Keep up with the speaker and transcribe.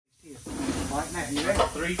Right now, you ready?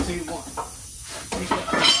 3, 2, 1.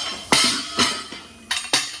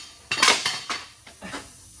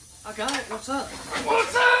 I got it. What's up?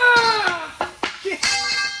 What's up?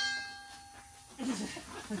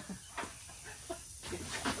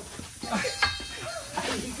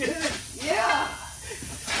 Are you good? Yeah.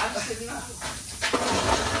 I'm sitting up.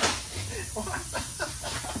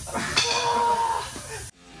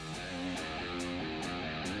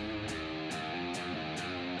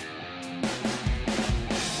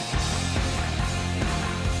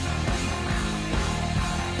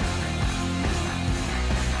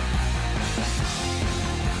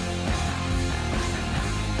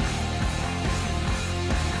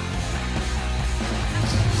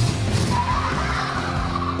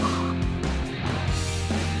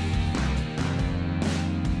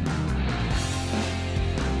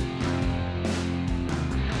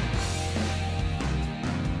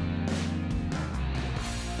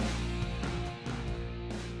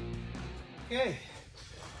 Okay,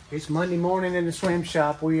 it's Monday morning in the swim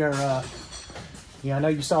shop. We are, I know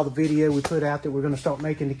you saw the video we put out that we're going to start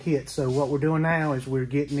making the kit. So what we're doing now is we're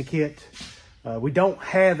getting the kit. We don't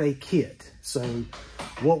have a kit. So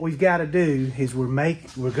what we've got to do is we're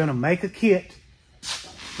going to make a kit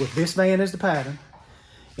with this van as the pattern.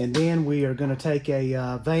 And then we are going to take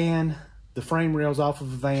a van, the frame rails off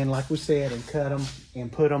of the van, like we said, and cut them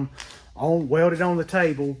and put them on, welded on the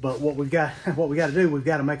table. But what we got to do, we've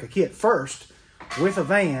got to make a kit first with a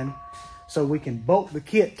van so we can bolt the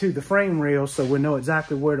kit to the frame rails so we know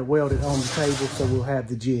exactly where to weld it on the table, so we'll have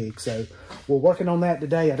the jig. So we're working on that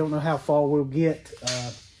today. I don't know how far we'll get.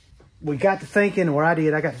 We got to thinking, or I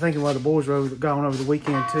got to thinking while the boys were gone over the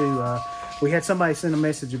weekend too. We had somebody send a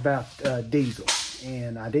message about diesel,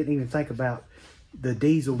 and I didn't even think about the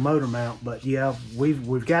diesel motor mount. But yeah,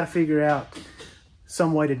 we've got to figure out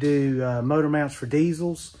some way to do motor mounts for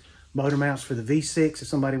diesels, motor mounts for the V6 if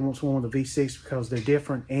somebody wants one with the V6 because they're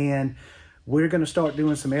different. And we're going to start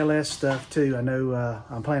doing some LS stuff too. I know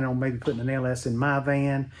I'm planning on maybe putting an LS in my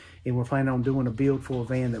van, and we're planning on doing a build for a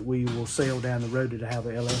van that we will sell down the road to have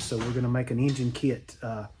the LS. So we're going to make an engine kit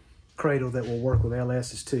cradle that will work with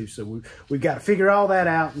LSs too. So we've got to figure all that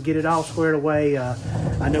out and get it all squared away.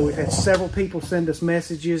 I know we've had several people send us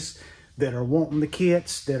messages that are wanting the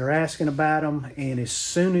kits, that are asking about them, and as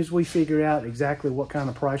soon as we figure out exactly what kind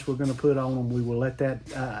of price we're going to put on them, we will let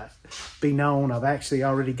that be known. I've actually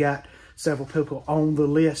already got several people on the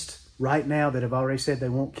list right now that have already said they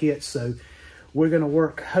want kits, so we're going to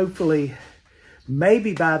work, hopefully,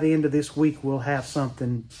 maybe by the end of this week, we'll have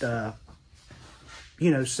something set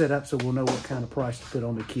up so we'll know what kind of price to put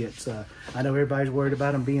on the kits. I know everybody's worried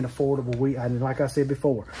about them being affordable. Like I said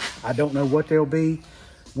before, I don't know what they'll be.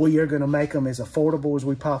 We are going to make them as affordable as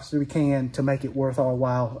we possibly can to make it worth our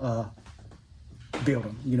while build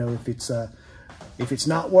them. You know, if it's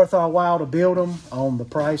not worth our while to build them on the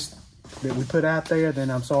price that we put out there, then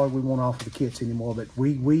I'm sorry we won't offer the kits anymore. But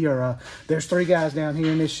we are, there's 3 guys down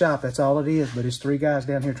here in this shop. That's all it is. But it's 3 guys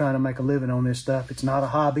down here trying to make a living on this stuff. It's not a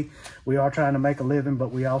hobby. We are trying to make a living,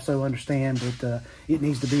 but we also understand that it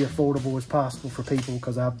needs to be affordable as possible for people,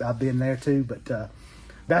 because I've been there too. But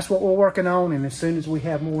that's what we're working on, and as soon as we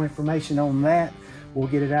have more information on that, we'll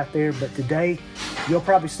get it out there. But today, you'll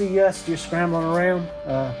probably see us just scrambling around,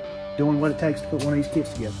 doing what it takes to put one of these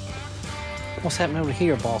kits together. What's happening over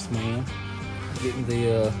here, boss man? Getting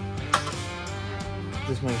the,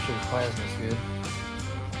 just making sure the plasma's good.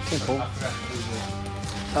 Simple.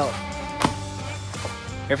 Oh.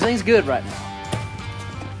 Everything's good right now.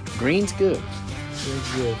 Green's good.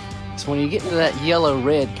 Green's good. So when you get into that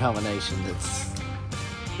yellow-red combination,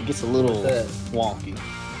 it gets a little wonky.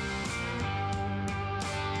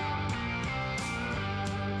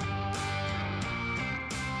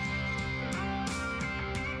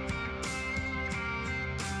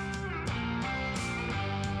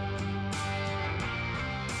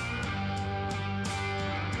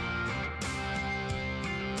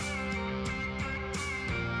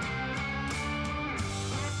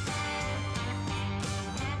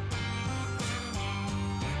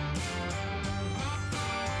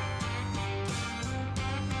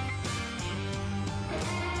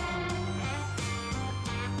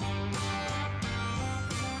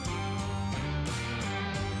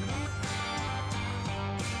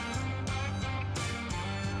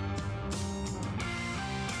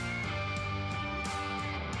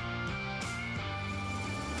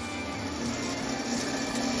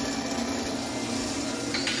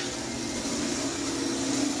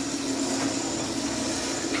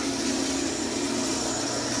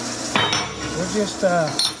 Just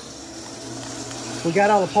we got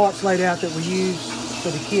all the parts laid out that we use for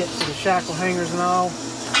the kit, for the shackle hangers and all.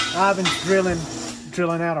 Ivan's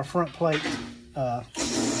drilling out our front plate.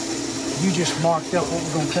 You just marked up what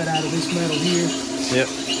we're gonna cut out of this metal here. Yep.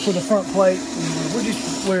 For the front plate.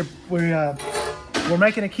 We're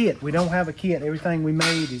making a kit. We don't have a kit. Everything we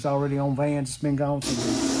made is already on vans. It's been gone.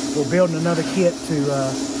 So we're building another kit to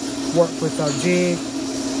work with our jig.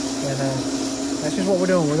 And that's just what we're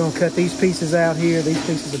doing. We're gonna cut these pieces out here. These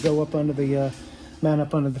pieces will go up under the mount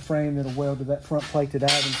up under the frame that'll weld to that front plate that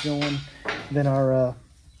Ivan's doing. Then our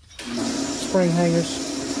spring hangers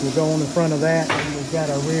will go on the front of that. And we've got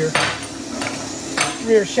our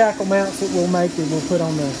rear shackle mounts that we'll make and we'll put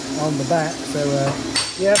on the back. So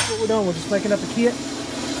yeah, that's what we're doing. We're just making up a kit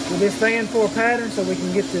with this van for a pattern so we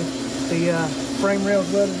can get the frame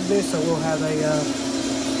rails welded to this, so we'll have a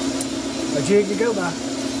jig to go by.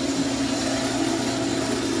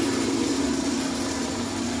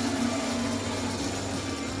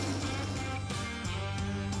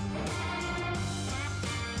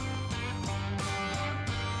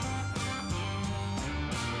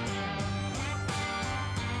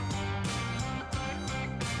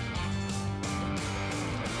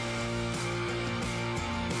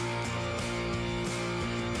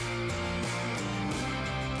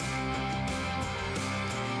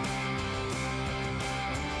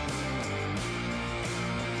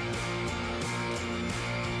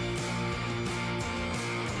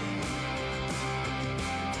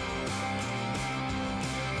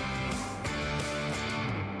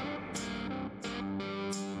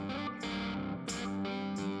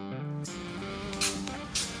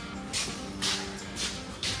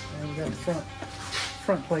 Got the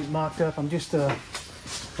front plate mocked up. I'm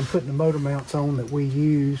putting the motor mounts on that we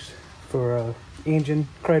use for engine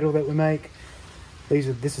cradle that we make. This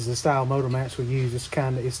is the style motor mounts we use. It's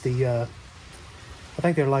the I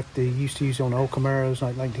think they're like they used to use on old Camaros,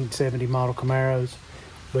 like 1970 model Camaros.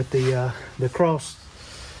 But the cross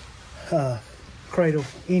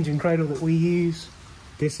engine cradle that we use,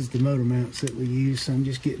 this is the motor mounts that we use. So I'm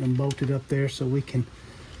just getting them bolted up there so we can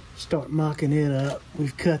start mocking it up.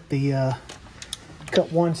 We've cut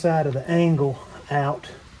one side of the angle out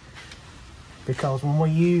because when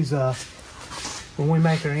we use when we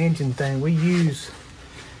make our engine thing, we use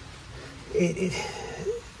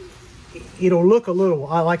it'll look a little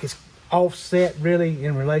like it's offset really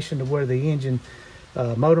in relation to where the engine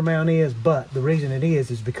motor mount is, but the reason it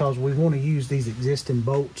is because we want to use these existing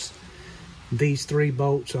bolts. These 3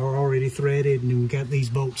 bolts are already threaded, and we got these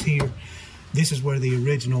bolts here. This is where the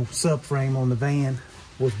original subframe on the van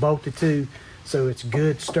was bolted to, so it's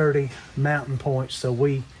good, sturdy mounting points. So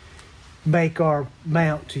we make our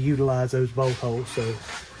mount to utilize those bolt holes. So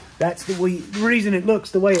that's the reason it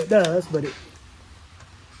looks the way it does. But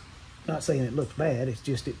not saying it looks bad. It's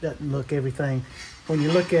just it doesn't look everything. When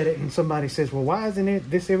you look at it and somebody says, "Well, why isn't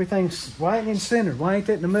it this everything's? Why ain't it centered? Why ain't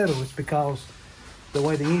that in the middle?" It's because the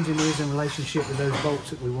way the engine is in relationship to those bolts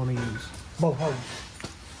that we want to use, bolt holes.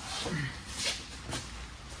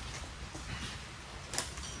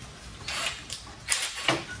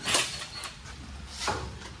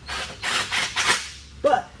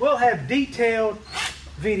 We'll have detailed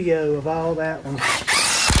video of all that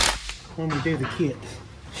when we do the kit.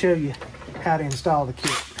 Show you how to install the kit.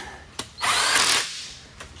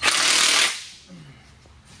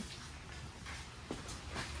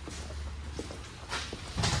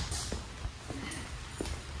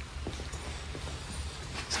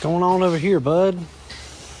 What's going on over here, bud?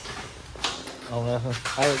 Oh, nothing.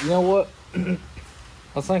 You know what? I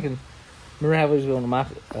was thinking, remember how we was going to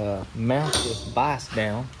mount this vise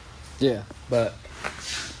down? Yeah. But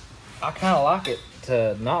I kind of like it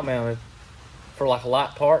to not mount it for like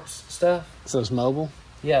light parts stuff. So it's mobile?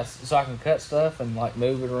 Yes, so I can cut stuff and like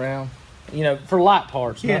move it around. You know, for light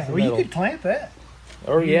parts. Yeah, well, you could clamp that.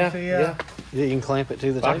 Or yeah. You can clamp it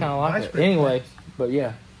to the I table. kind of like it. Anyway, but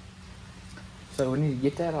yeah. So we need to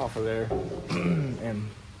get that off of there and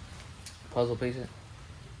puzzle piece it.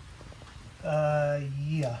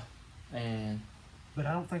 Yeah. And but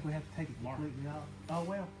I don't think we have to take it completely off. Oh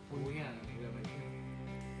well. we got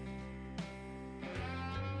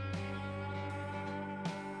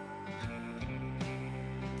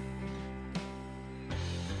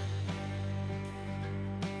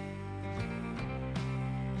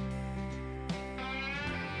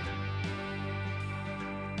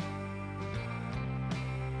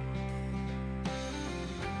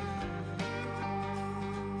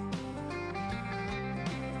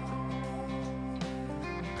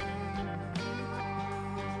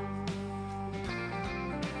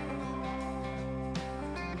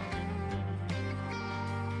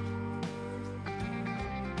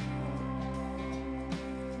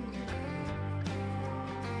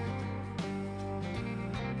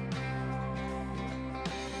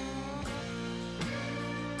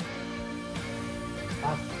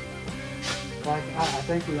Like, I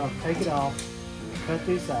think we ought to take it off, cut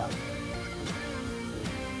this out,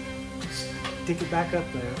 stick it back up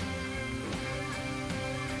there,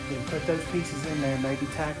 then put those pieces in there, maybe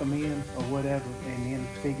tack them in or whatever, and then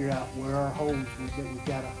figure out where our holes, we've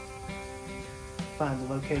got to find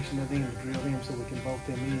the location of them, drill them so we can bolt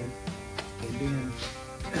them in, and then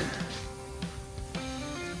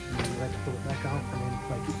we have to pull it back off, and then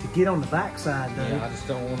like to get on the back side though. Yeah, I just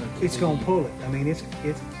don't want it. It's gonna pull it. I mean, it's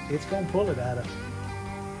gonna pull it out of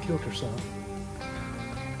kilter some.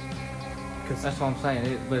 That's what I'm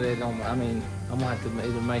saying. But it don't. I mean, I'm gonna have to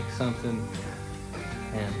either make something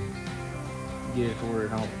and get it to where it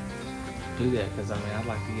don't do that. Because I mean, I'd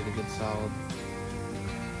like to get a good solid.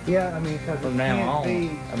 Yeah, I mean, because from now on,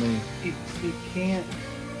 I mean, it can't.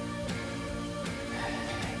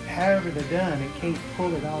 However they're done, it can't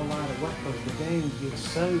pull it all out of whack because the game gets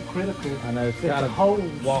so critical. I know it's got to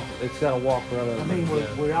walk. It's got to walk right over. I mean,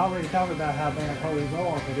 we're already talking about how bad holes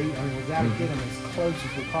are, but I mean, we got to get them as close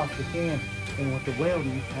as we possibly can. And with the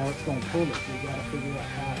welding, how it's going to pull it, we got to figure out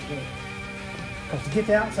how to do it. Because to get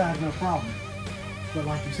the outside is no problem, but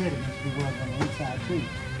like you said, it needs to be welded on the inside too.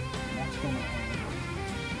 And that's going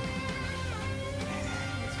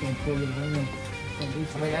to pull it around. I mean,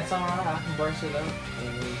 that's all right. I can brush it up.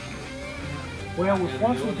 Well,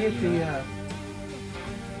 once we get the,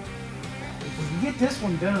 if we get this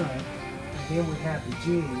one done, then we have the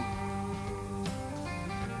jig.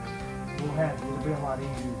 It'll be a lot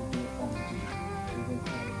easier to do it on the jig. We won't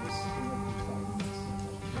have this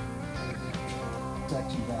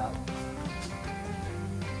sections out.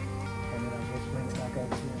 And then I guess bring it back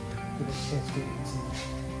over here to the test it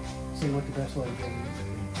and see what the best way to go is.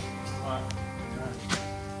 All right.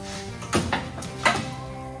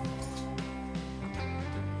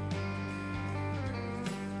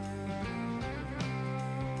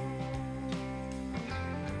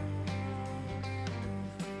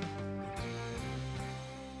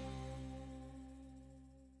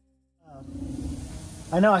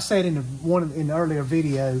 I know I said in the earlier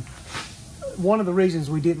video, one of the reasons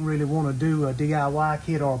we didn't really want to do a DIY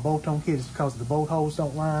kit or a bolt-on kit is because the bolt holes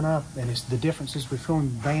don't line up, and it's the differences between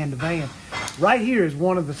van to van. Right here is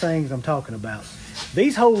one of the things I'm talking about.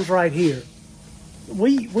 These holes right here,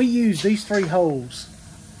 we use these 3 holes.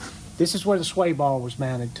 This is where the sway bar was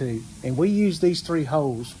mounted to, and we use these 3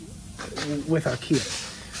 holes with our kit.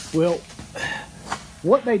 Well,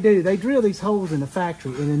 what they do, they drill these holes in the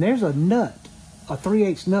factory, and then there's a nut, a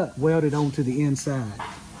 3/8 nut welded onto the inside.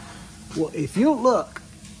 Well, if you look,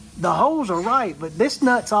 the holes are right, but this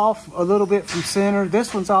nut's off a little bit from center.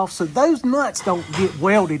 This one's off, so those nuts don't get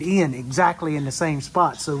welded in exactly in the same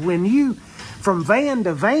spot. So when you, from van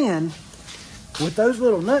to van, with those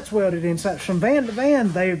little nuts welded inside, from van to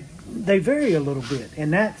van, they vary a little bit,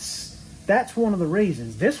 and that's one of the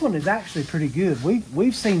reasons. This one is actually pretty good.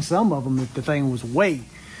 We've seen some of them that the thing was way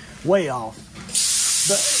off.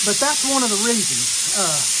 But that's one of the reasons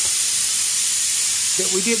that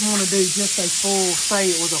we didn't want to do just a say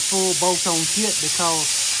it was a full bolt-on kit, because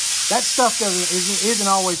that stuff isn't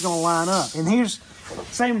always going to line up. And here's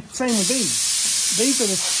same with these. These are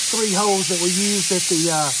the 3 holes that we used at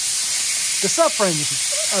the subframe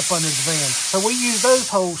is up under the van. So we use those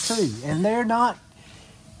holes too, and they're not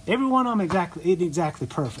every one of them isn't exactly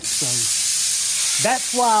perfect. So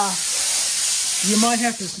that's why you might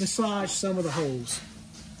have to massage some of the holes.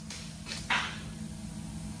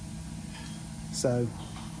 So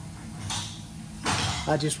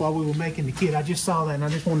while we were making the kit, I just saw that and I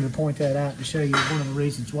just wanted to point that out to show you one of the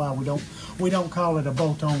reasons why we don't call it a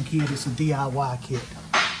bolt-on kit. It's a DIY kit.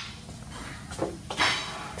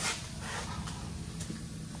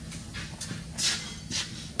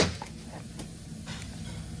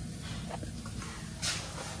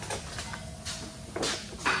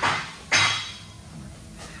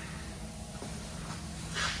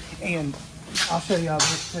 And I'll show y'all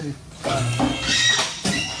this too.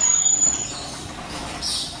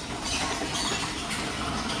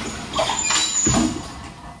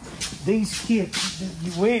 These kits,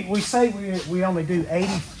 we say we only do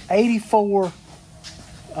 84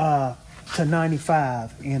 to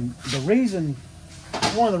 95, and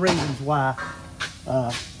one of the reasons why,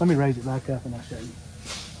 let me raise it back up and I'll show you.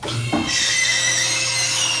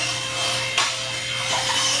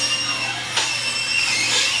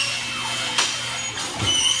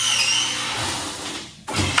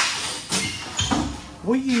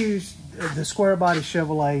 We use the square body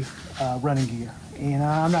Chevrolet running gear, and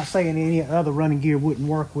I'm not saying any other running gear wouldn't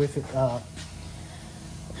work with it.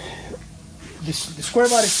 The square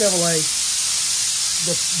body Chevrolet,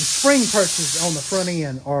 the spring purses on the front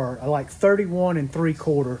end are like 31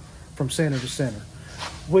 3/4 from center to center.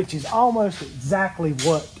 which is almost exactly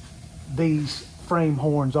what these frame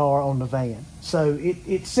horns are on the van. So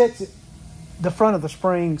it sets the front of the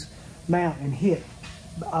springs mount and hit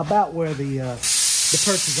about where the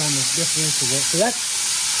perches on the differential work. So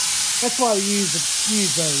that's why we use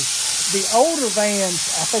those. The older vans,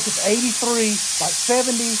 I think it's 83, like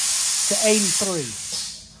 70 to 83.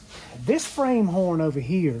 This frame horn over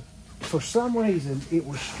here, for some reason, it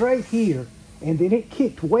was straight here, and then it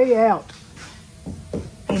kicked way out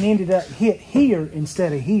and ended up hit here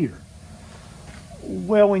instead of here.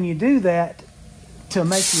 Well, when you do that, to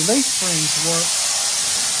make your leaf springs work,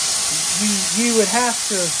 you would have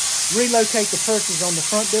to relocate the perches on the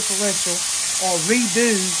front differential or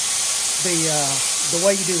redo the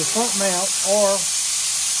way you do the front mount, or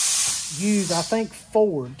use, I think,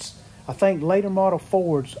 Fords. I think later model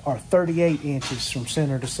Fords are 38 inches from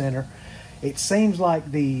center to center. It seems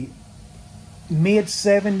like the mid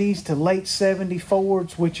 70s to late 70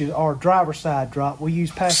 Fords, which is our driver side drop, we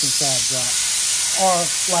use passenger side drop, are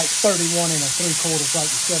like 31 and 3/4 like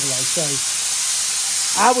the Chevrolet. So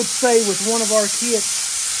I would say with one of our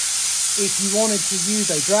kits, if you wanted to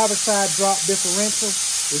use a driver side drop differential,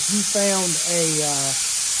 if you found a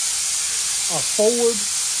Ford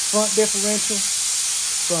front differential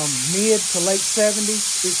from mid to late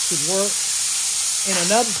 70s, it should work. And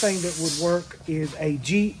another thing that would work is a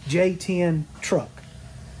Jeep J10 truck.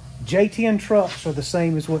 J10 trucks are the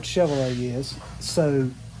same as what Chevrolet is.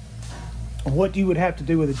 So what you would have to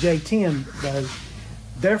do with a J10, though,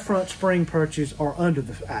 their front spring perches are under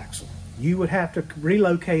the axle. You would have to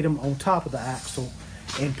relocate them on top of the axle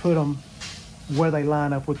and put them where they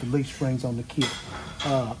line up with the leaf springs on the kit.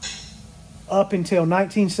 Up until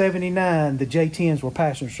 1979, the J10s were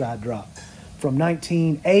passenger side drop. From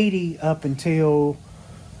 1980 up until,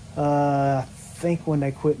 I think when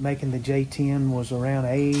they quit making the J10 was around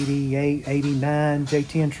 88, 89,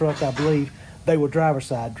 J10 truck, I believe, they were driver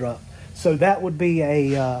side drop. So that would be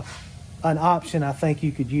an option I think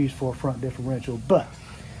you could use for a front differential. But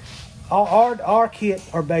our kit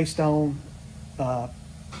are based on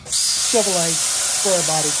Chevrolet square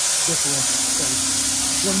body differential.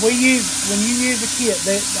 So when you use a kit,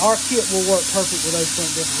 our kit will work perfect with those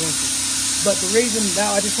front differentials. But the reason,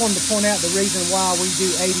 now I just wanted to point out the reason why we do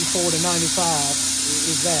 84 to 95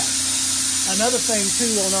 is that. Another thing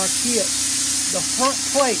too on our kit, the front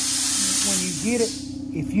plate, when you get it,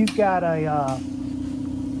 if you've got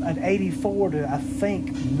an 84 to I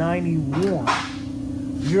think 91,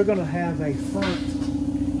 you're going to have a front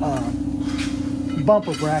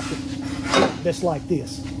bumper bracket that's like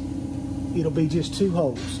this. It'll be just two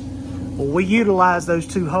holes. Well, we utilize those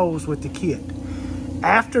two holes with the kit.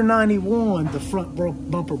 After 91, the front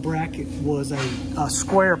bumper bracket was a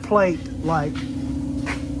square plate like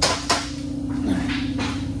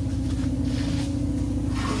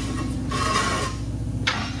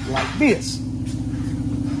this.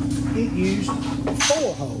 It used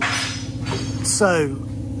 4 holes. So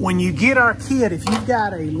when you get our kit, if you've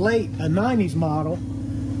got a 90s model,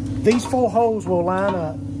 these 4 holes will line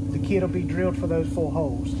up. The kit will be drilled for those 4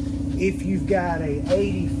 holes. If you've got a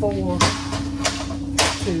 84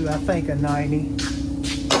 to I think a 90,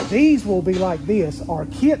 these will be like this. Our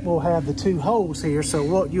kit will have the 2 holes here. So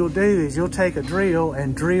what you'll do is you'll take a drill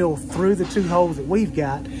and drill through the 2 holes that we've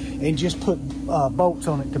got and just put bolts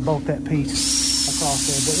on it to bolt that piece across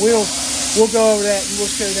there. But we'll go over that and we'll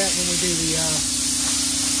show that when we do the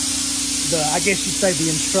I guess you'd say the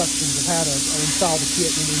instructions of how to install the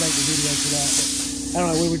kit when we make the video for that. But I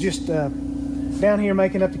don't know, we were just down here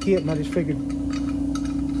making up the kit and I just figured,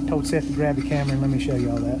 told Seth to grab the camera and let me show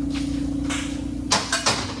you all that.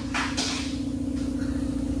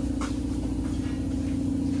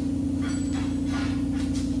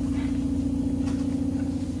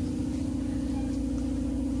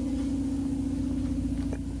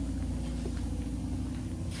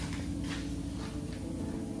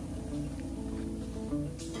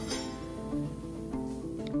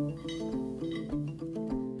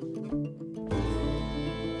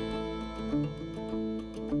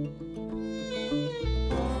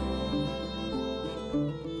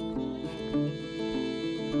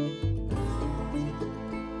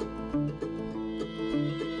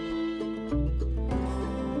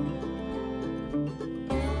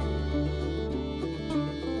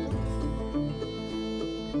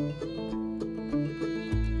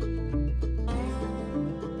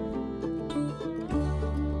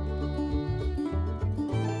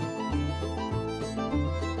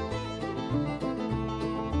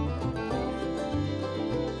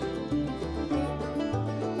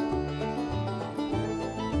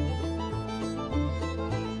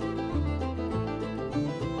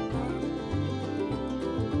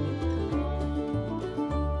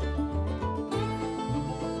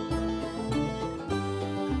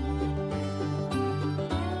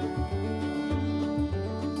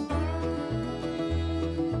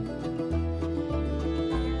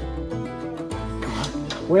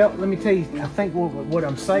 Well, let me tell you, I think what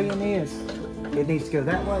I'm saying is it needs to go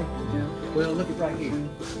that way. Yeah. Well, look at right here.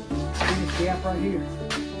 See this gap right here?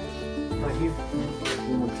 Right here?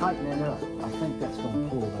 When we tighten that up, I think that's going to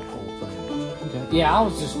pull that whole thing. Okay. Yeah, I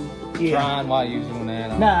was just trying while you were doing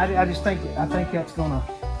that. No, I just think that's going to,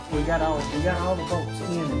 we got all the bolts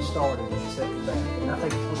in and started except for that. And I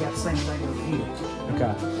think we got the same thing over here.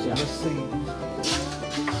 Okay. So let's see.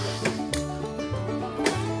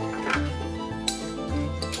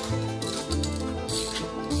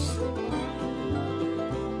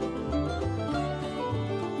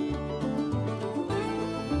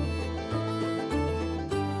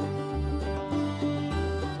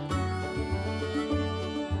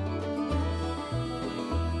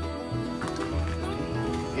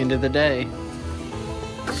 End of the day.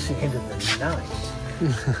 End of the night.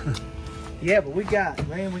 Yeah, but we got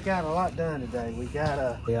a lot done today. We got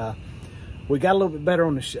a little bit better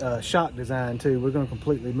on the shock design too. We're going to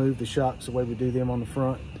completely move the shocks the way we do them on the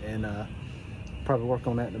front, and probably work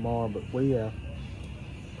on that tomorrow. But we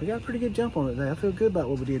got a pretty good jump on it today. I feel good about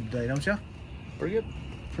what we did today, don't y'all? Pretty good.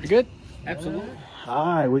 Pretty good. Absolutely. All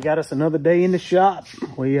right, we got us another day in the shop.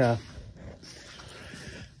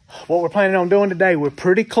 What we're planning on doing today, we're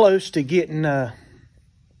pretty close to getting it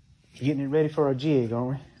ready for our jig,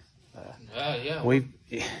 aren't we?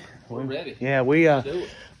 Yeah. We're ready. Yeah,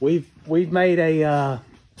 we've made a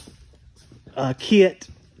kit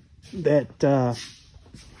that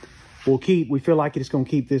we feel like it's going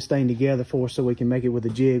to keep this thing together for us so we can make it with a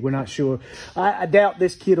jig. We're not sure. I doubt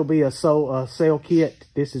this kit will be a sale kit.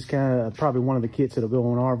 This is kind of probably one of the kits that'll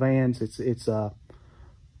go on our vans. It's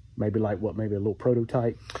maybe a little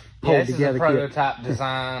prototype. Yeah, this is a prototype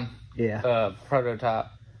design. Yeah. Prototype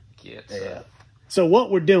kit. So. Yeah. So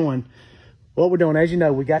what we're doing, as you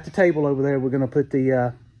know, we got the table over there. We're going to put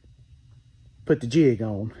the jig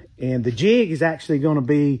on, and the jig is actually going to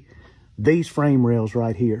be these frame rails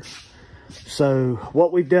right here. So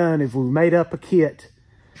what we've done is we've made up a kit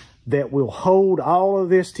that will hold all of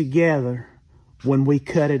this together when we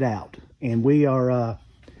cut it out, and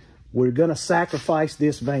we're going to sacrifice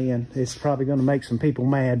this van. It's probably going to make some people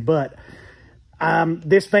mad, but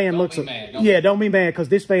this van looks... Don't be mad, because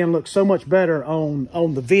this van looks so much better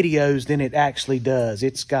on the videos than it actually does.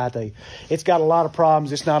 It's got a lot of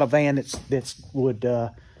problems. It's not a van that's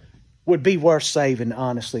would be worth saving,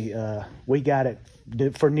 honestly. We got it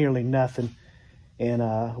for nearly nothing,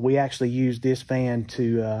 and we actually used this van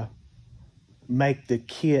to make the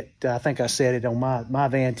kit. I think I said it on my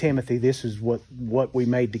van, Timothy. This is what we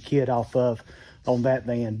made the kit off of on that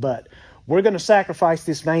van. But we're going to sacrifice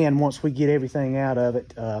this van once we get everything out of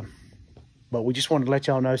it. But we just wanted to let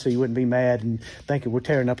y'all know so you wouldn't be mad and thinking we're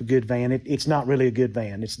tearing up a good van. It's not really a good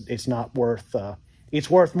van. It's not worth. It's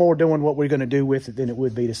worth more doing what we're going to do with it than it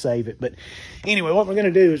would be to save it. But anyway, what we're going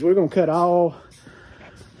to do is we're going to cut all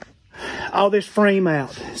this frame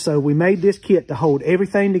out. So we made this kit to hold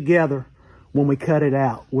everything together. When we cut it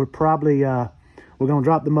out, we're probably we're going to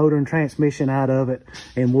drop the motor and transmission out of it,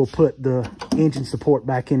 and we'll put the engine support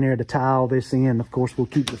back in there to tie all this in. Of course, we'll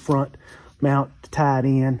keep the front mount tied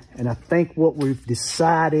in, and I think what we've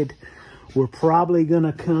decided, we're probably going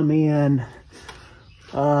to come in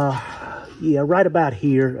right about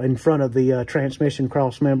here in front of the transmission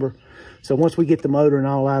cross member. So once we get the motor and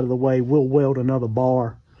all out of the way, we'll weld another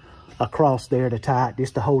bar across there to tie it,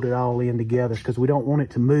 just to hold it all in together, because we don't want it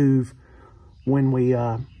to move when we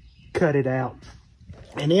cut it out.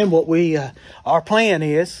 And then what our plan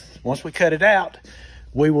is, once we cut it out,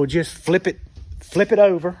 we will just flip it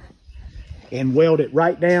over and weld it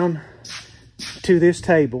right down to this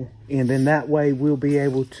table, and then that way we'll be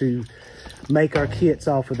able to make our kits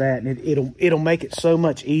off of that, and it'll make it so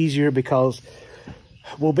much easier, because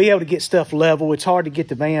we'll be able to get stuff level. It's hard to get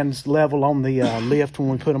the vans level on the lift when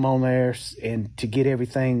we put them on there, and to get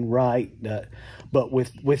everything right. But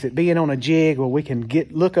with it being on a jig where we can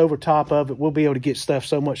look over top of it, we'll be able to get stuff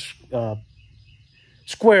so much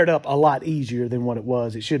squared up a lot easier than what it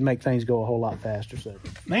was. It should make things go a whole lot faster. So,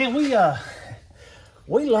 man, we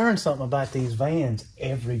learn something about these vans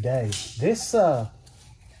every day. This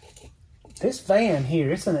van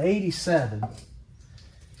here, it's an 87,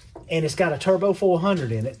 and it's got a turbo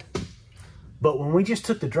 400 in it. But when we just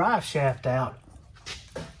took the drive shaft out,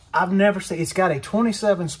 I've never seen, it's got a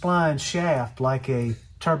 27 spline shaft like a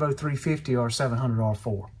turbo 350 or 700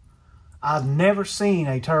 R4. I've never seen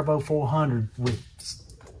a turbo 400 with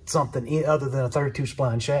something other than a 32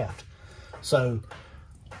 spline shaft. So,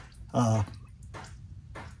 I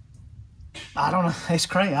don't know, it's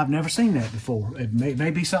crazy. I've never seen that before. It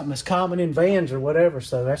may be something that's common in vans or whatever.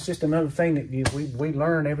 So that's just another thing that we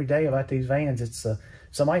learn every day about these vans. It's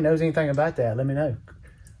somebody knows anything about that, let me know.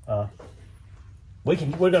 We're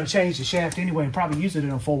going to change the shaft anyway and probably use it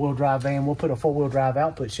in a 4-wheel drive van. We'll put a 4-wheel drive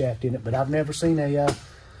output shaft in it, but I've never seen a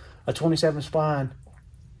 27 spine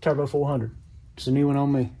turbo 400. It's a new one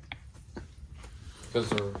on me. Because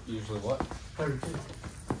they're usually what? 32.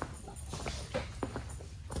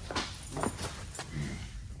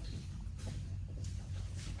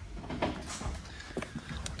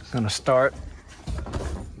 Gonna start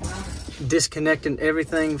disconnecting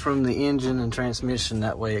everything from the engine and transmission.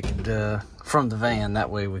 That way it could, from the van, that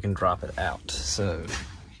way we can drop it out. So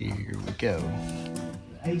here we go.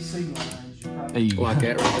 The AC lines, you probably... Like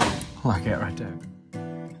that right there. Like that right there.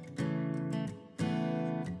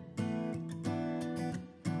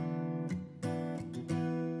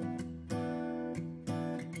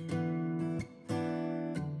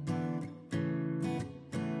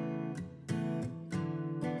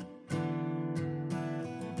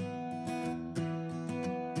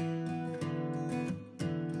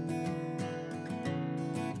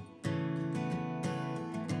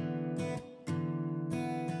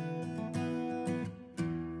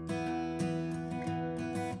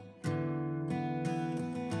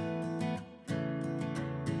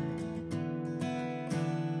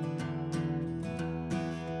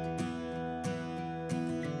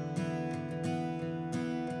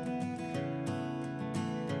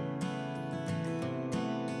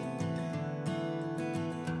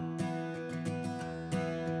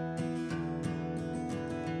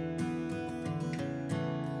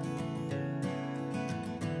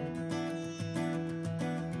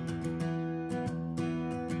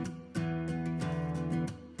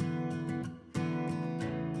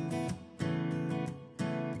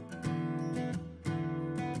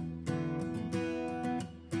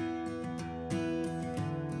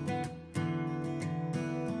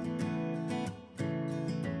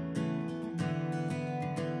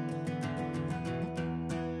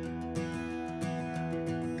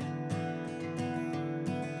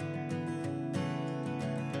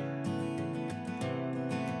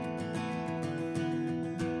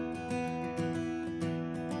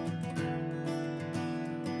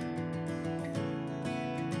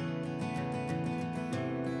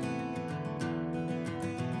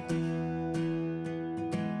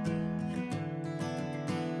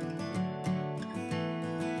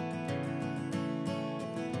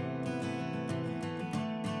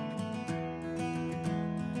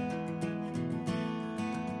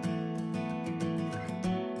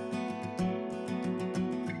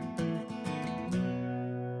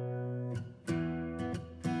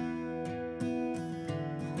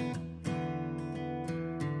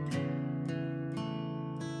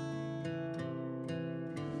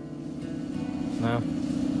 No.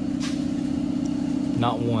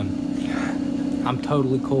 Not one. I'm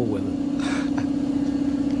totally cool with it.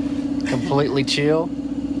 Completely chill.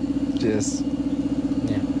 Just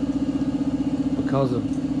Yeah. Because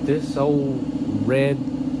of this old red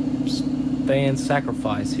van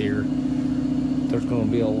sacrifice here, there's going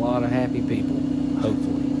to be a lot of happy people.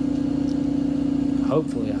 Hopefully.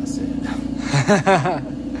 Hopefully, I said.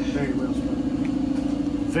 Very well spoken.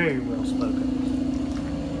 Very well spoken.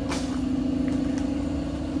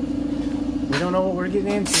 We don't know what we're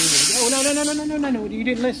getting into. Oh, no. You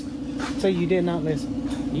didn't listen. So you did not listen.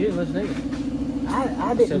 You didn't listen either.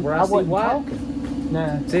 I didn't. Said where I I see wasn't white? talking.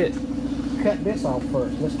 No. That's it. Cut this off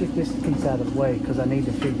first. Let's get this piece out of the way because I need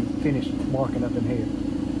to finish marking up in here.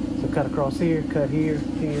 So cut across here, cut here,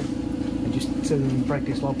 and just so we can break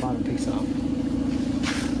this low bottom piece off.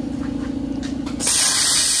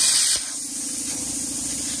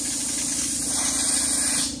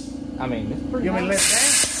 I mean, it's pretty You want me to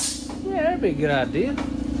nice. let it Yeah, that'd be a good idea. down?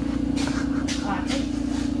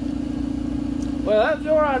 Well, that's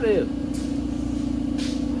your idea.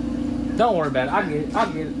 Don't worry about it. I'll get it.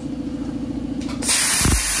 I'll get it.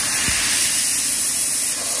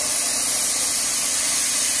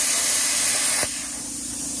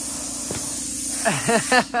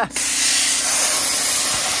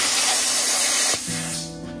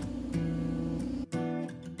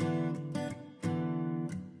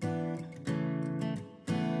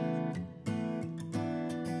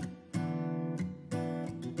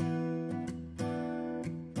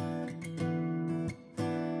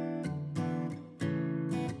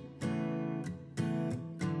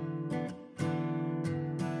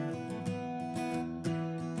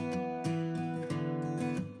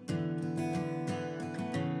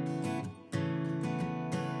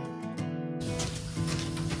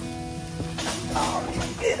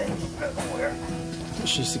 is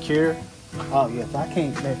she secure? Oh yeah, if I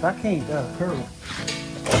can't curl, it ain't going on.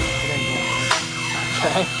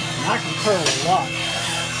 Okay. I can curl a lot.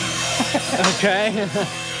 Okay.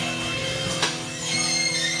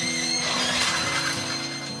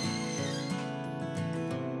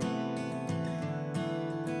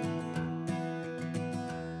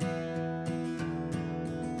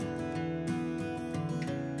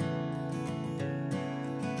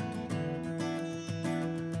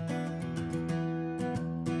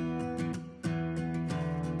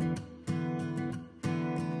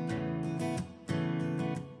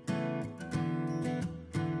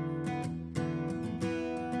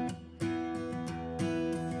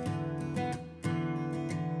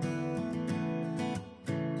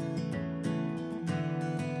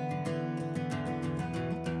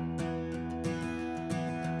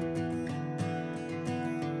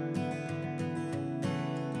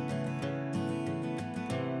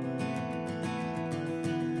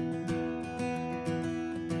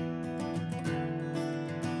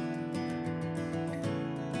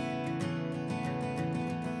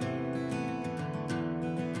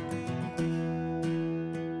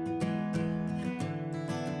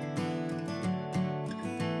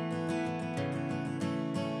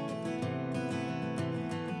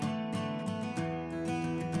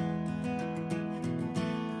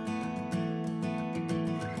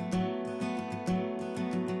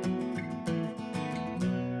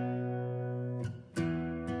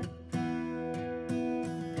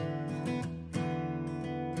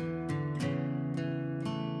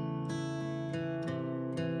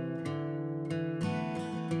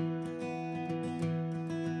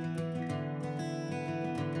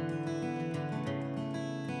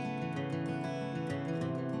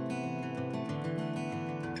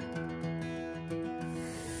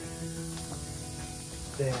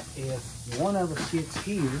 that if one of us gets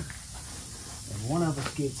here and one of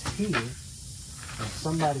us gets here, and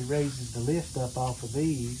somebody raises the lift up off of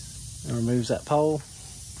these And removes that pole.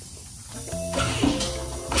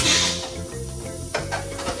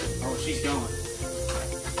 Oh, she's gone.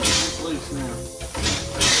 It's loose now.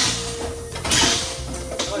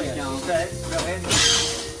 Oh, yeah. Gone. Go ahead.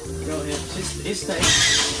 Go ahead. It's staying.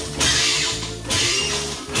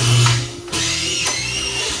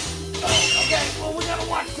 Okay, well, we gotta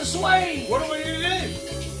watch the sway. What are we gonna do?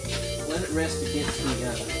 Let it rest against the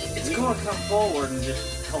other. It's gonna come forward and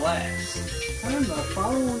just collapse. Turn the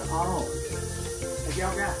phone off. Have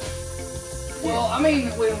y'all got it? Well, I mean,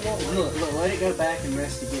 look. Look, let it go back and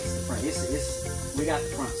rest against the front. We got the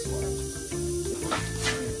front sway.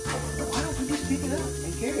 Why don't we just pick it up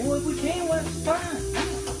and carry it? Well, if we can, well, it's fine.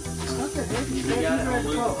 It's not that heavy. You got it? I'll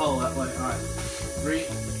move the pole that way. All right. 3,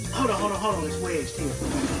 Hold on. It's wedged here.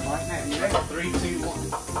 All right, now, you ready? 3, 2, 1.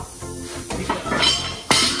 Pick it up.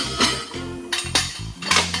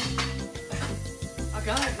 I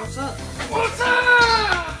got it. What's up? What's up?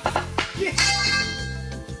 Yeah.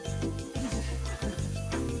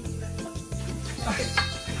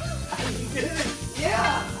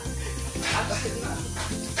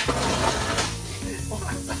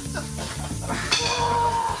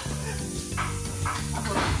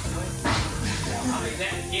 I mean,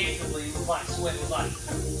 that instantly was like sweat was like.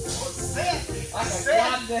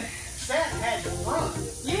 Seth had to run.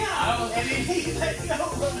 Yeah. And then he let go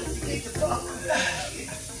of it to get the ball.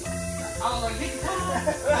 I was like, big time.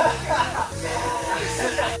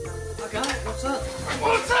 I got it. What's up?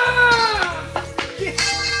 What's up?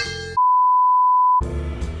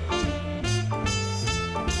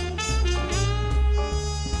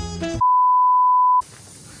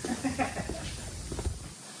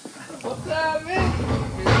 What's up, man?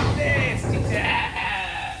 Nasty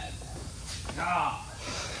time. Oh.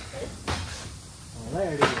 Well,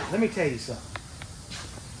 there it is. Let me tell you something.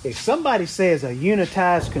 If somebody says a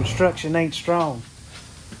unitized construction ain't strong,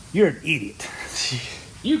 you're an idiot.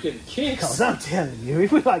 You can kiss. Because I'm telling you, we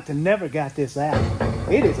would like to never got this out.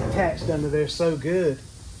 It is attached under there so good.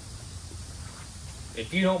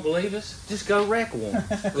 If you don't believe us, just go wreck one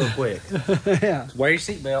real quick. Yeah. Wear your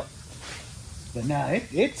seatbelt. But no,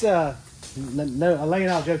 it's no, laying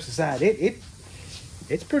all jokes aside,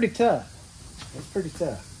 it's pretty tough. It's pretty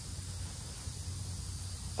tough.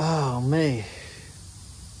 Oh, me.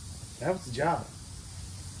 That was the job.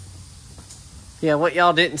 Yeah, what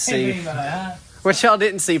y'all didn't see. What y'all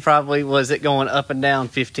didn't see probably was it going up and down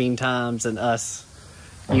 15 times and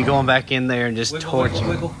you going back in there and just Wiggle, torching.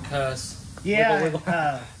 wiggle, wiggle. Cuss. Yeah, Wiggle,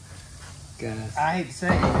 wiggle. Guys. I hate to say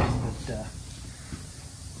this, but the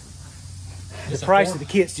It's a price fork. of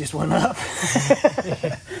the kits just went up.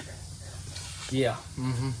 Yeah.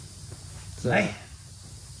 Mm-hmm. So, Man.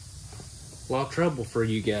 a lot of trouble for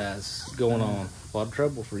you guys going on. A lot of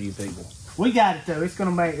trouble for you people. We got it though. It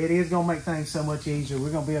is gonna make things so much easier.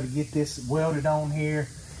 We're gonna be able to get this welded on here,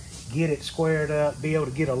 get it squared up, be able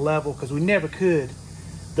to get a level because we never could.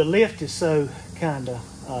 The lift is so kind of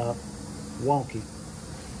wonky.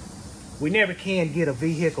 We never can get a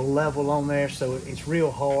vehicle level on there, so it's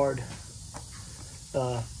real hard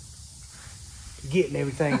getting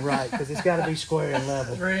everything right because it's got to be square and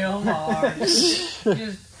level. Real hard. Just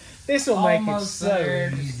This will make it almost so there.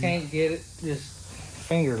 easy. Just can't get it. Just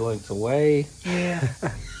finger lengths away. Yeah.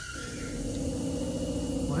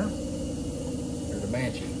 Well, Or the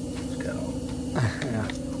Banshee. It's cut off. Yeah.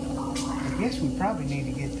 I guess we probably need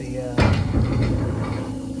to get the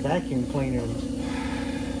vacuum cleaner and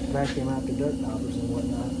vacuum out the dirt daubers and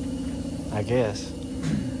whatnot. I guess.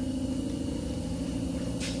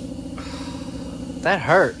 That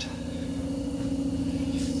hurt.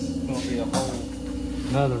 It's gonna be a whole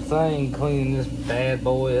another thing cleaning this bad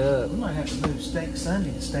boy up. We might have to move Steak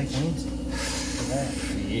Sunday to Steak Wednesday for that.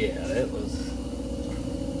 Yeah, that was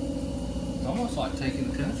it's almost like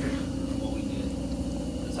taking the country what we did.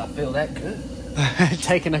 Because I feel that good.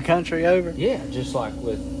 Taking a country over. Yeah, just like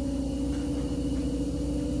with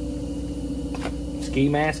ski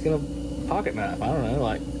mask and a pocket knife. I don't know,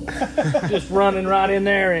 like just running right in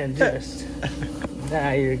there and just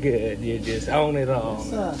nah, you're good. You just own it all.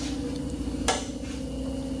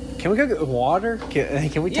 Can we go get water?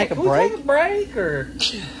 Can we take a can break? We take a break or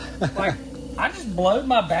like I just blowed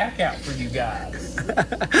my back out for you guys.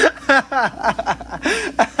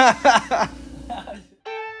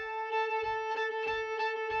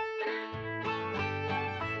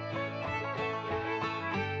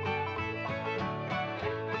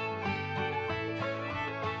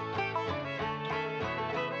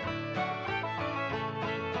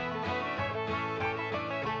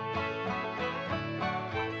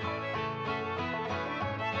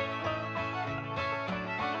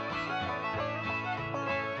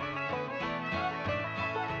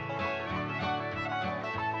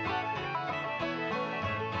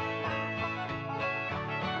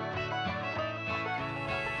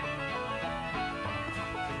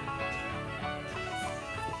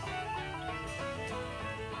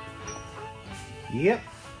 Yep.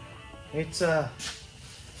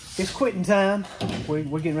 It's quitting time. We're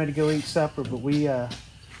getting ready to go eat supper, but we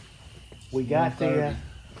got the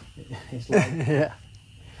it's late. Yeah.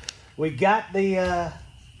 We got the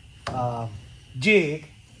jig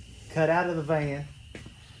cut out of the van.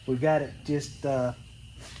 We've got it just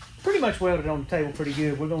pretty much welded on the table pretty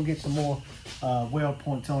good. We're gonna get some more weld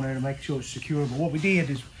points on there to make sure it's secure. But what we did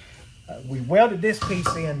is we welded this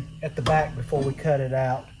piece in at the back before we cut it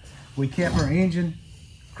out. We kept our engine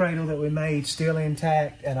cradle that we made still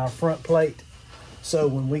intact and our front plate. So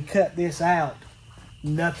when we cut this out,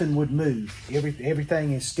 nothing would move.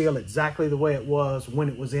 Everything is still exactly the way it was when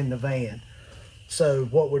it was in the van. So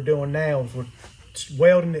what we're doing now is we're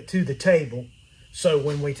welding it to the table. So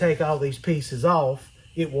when we take all these pieces off,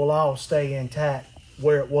 it will all stay intact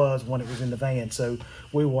where it was when it was in the van. So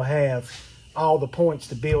we will have all the points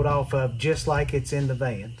to build off of just like it's in the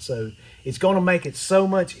van. So it's going to make it so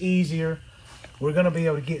much easier. We're going to be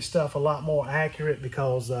able to get stuff a lot more accurate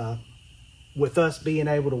because with us being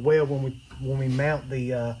able to weld when we mount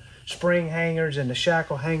the spring hangers and the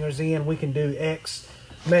shackle hangers in, we can do X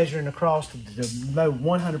measuring across to know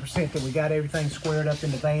 100% that we got everything squared up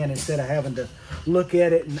in the van instead of having to look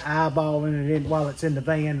at it and eyeballing it in while it's in the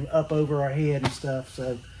van up over our head and stuff.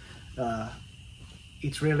 So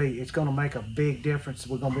it's going to make a big difference.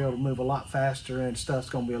 We're going to be able to move a lot faster and stuff's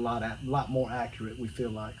going to be a lot more accurate, we feel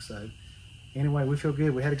like. So anyway, we feel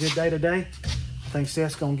good. We had a good day today. I think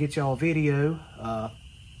Seth's going to get y'all a video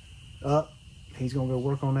up. He's going to go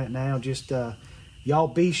work on that now. Just y'all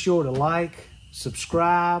be sure to like,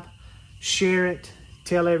 subscribe, share it,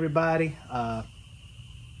 tell everybody.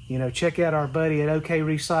 You know, check out our buddy at OK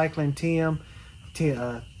Recycling, Tim.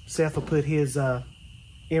 Seth will put his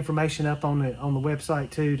information up on the website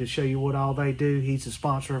too to show you what all they do. He's a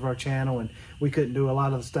sponsor of our channel, and we couldn't do a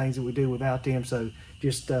lot of the things that we do without them. So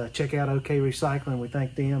just check out OK Recycling. We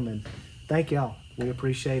thank them and thank y'all. We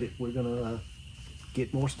appreciate it. We're gonna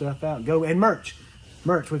get more stuff out. Go and merch.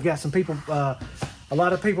 We've got some people. A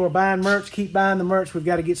lot of people are buying merch. Keep buying the merch. We've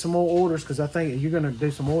got to get some more orders because I think you're going to do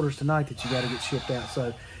some orders tonight that you got to get shipped out.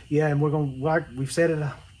 So yeah, and we're going to, like we've said it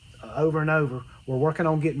over and over, we're working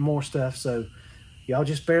on getting more stuff. So y'all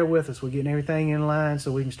just bear with us. We're getting everything in line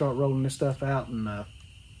so we can start rolling this stuff out. And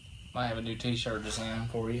Might have a new t-shirt design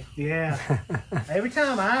for you. Yeah. Every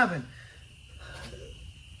time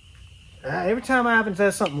Ivan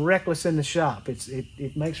does something reckless in the shop,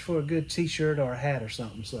 it makes for a good t-shirt or a hat or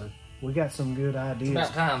something. So we got some good ideas.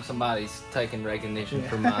 It's about time somebody's taking recognition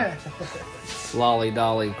for my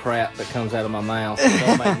lolly-dolly crap that comes out of my mouth. It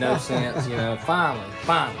don't make no sense, you know. Finally,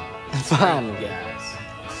 guys.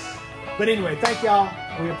 But anyway, thank y'all.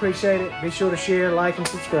 We appreciate it. Be sure to share, like, and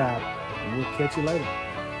subscribe. And we'll catch you later.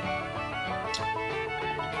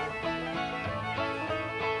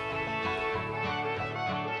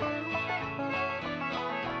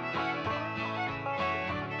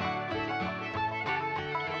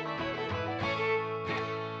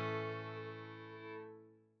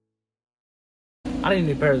 I need a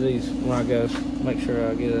new pair of these when I go. Make sure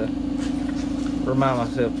I remind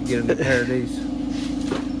myself to get a new pair of these.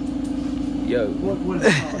 Yo. What is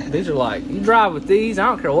it called? These are like, you drive with these, I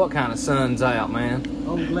don't care what kind of sun's out, man.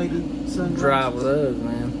 Old lady sunglasses. Drive with those,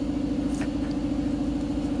 man.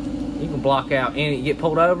 You can block out any, you get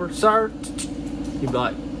pulled over, sir. You be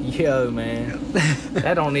like, yo, man.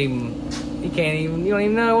 That don't even, you don't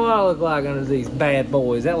even know what I look like under these bad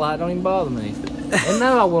boys. That light don't even bother me. And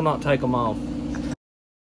no, I will not take them off.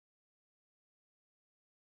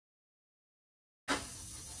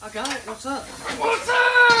 I got it. What's up? What's up?